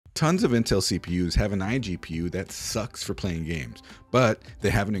Tons of Intel CPUs have an iGPU that sucks for playing games, but they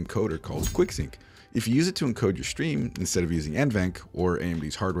have an encoder called Quicksync. If you use it to encode your stream instead of using NVENC or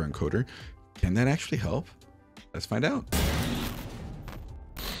AMD's hardware encoder, can that actually help? Let's find out.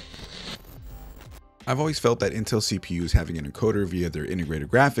 I've always felt that Intel CPUs having an encoder via their integrated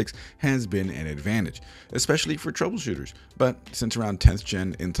graphics has been an advantage, especially for troubleshooters. But since around 10th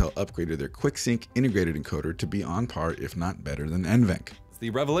gen, Intel upgraded their Quicksync integrated encoder to be on par, if not better than NVENC. The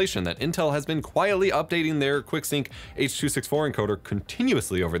revelation that Intel has been quietly updating their Quicksync H.264 encoder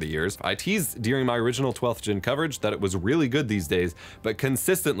continuously over the years. I teased during my original 12th gen coverage that it was really good these days, but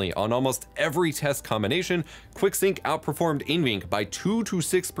consistently on almost every test combination, Quicksync outperformed NVENC by 2 to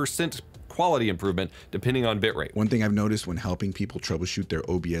 6% quality improvement depending on bitrate. One thing I've noticed when helping people troubleshoot their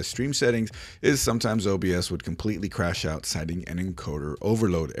OBS stream settings is sometimes OBS would completely crash out, citing an encoder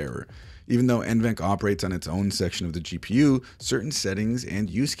overload error. Even though NVENC operates on its own section of the GPU, certain settings and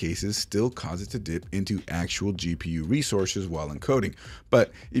use cases still cause it to dip into actual GPU resources while encoding.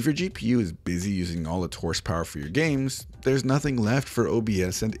 But if your GPU is busy using all its horsepower for your games, there's nothing left for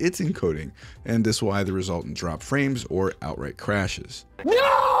OBS and its encoding, and this is why the resultant drop frames or outright crashes.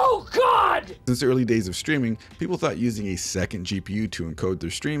 No, God! Since the early days of streaming, people thought using a second GPU to encode their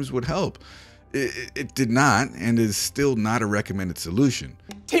streams would help. It did not, and is still not a recommended solution.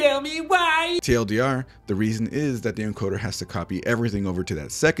 Tell me why! TLDR, the reason is that the encoder has to copy everything over to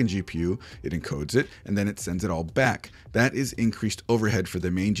that second GPU, it encodes it, and then it sends it all back. That is increased overhead for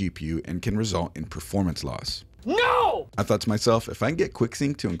the main GPU and can result in performance loss. No! I thought to myself, if I can get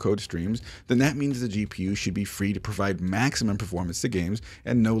Quicksync to encode streams, then that means the GPU should be free to provide maximum performance to games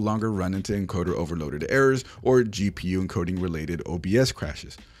and no longer run into encoder overloaded errors or GPU encoding related OBS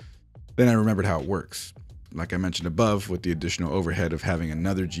crashes. Then I remembered how it works. Like I mentioned above, with the additional overhead of having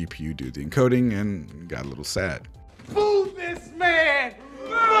another GPU do the encoding, and got a little sad. Boo this man!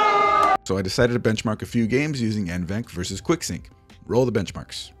 So I decided to benchmark a few games using NVENC versus Quicksync. Roll the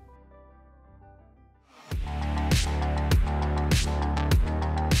benchmarks.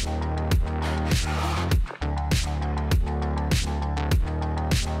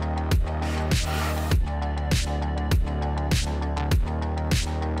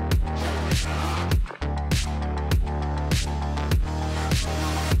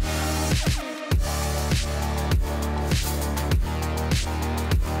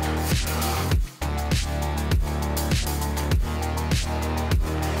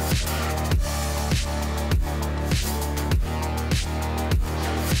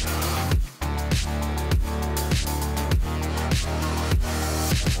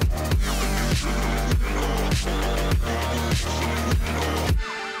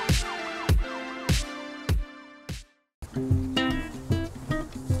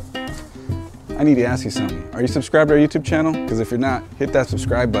 I need to ask you something. Are you subscribed to our YouTube channel? Because if you're not, hit that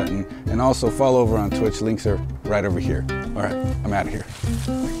subscribe button and also follow over on Twitch. Links are right over here. All right, I'm out of here.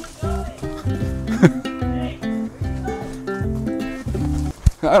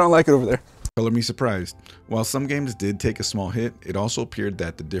 I don't like it over there. Color me surprised. While some games did take a small hit, it also appeared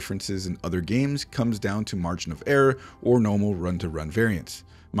that the differences in other games comes down to margin of error or normal run-to-run variance.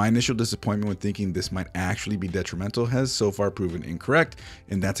 My initial disappointment when thinking this might actually be detrimental has so far proven incorrect,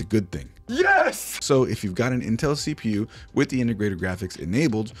 and that's a good thing. Yes! So if you've got an Intel CPU with the integrated graphics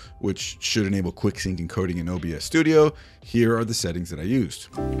enabled, which should enable Quicksync encoding in OBS Studio, here are the settings that I used.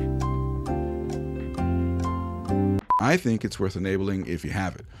 I think it's worth enabling if you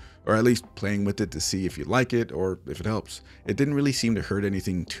have it, or at least playing with it to see if you like it or if it helps. It didn't really seem to hurt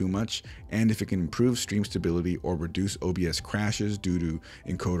anything too much, and if it can improve stream stability or reduce OBS crashes due to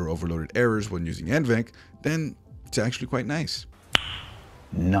encoder overloaded errors when using NVENC, then it's actually quite nice.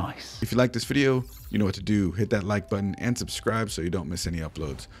 Nice. If you like this video, you know what to do. Hit that like button and subscribe so you don't miss any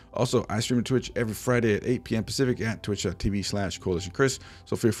uploads. Also, I stream on Twitch every Friday at 8 p.m. Pacific at twitch.tv/coalitionchris,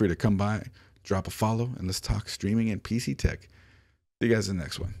 so feel free to come by, drop a follow, and let's talk streaming and PC tech. See you guys in the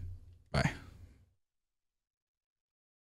next one.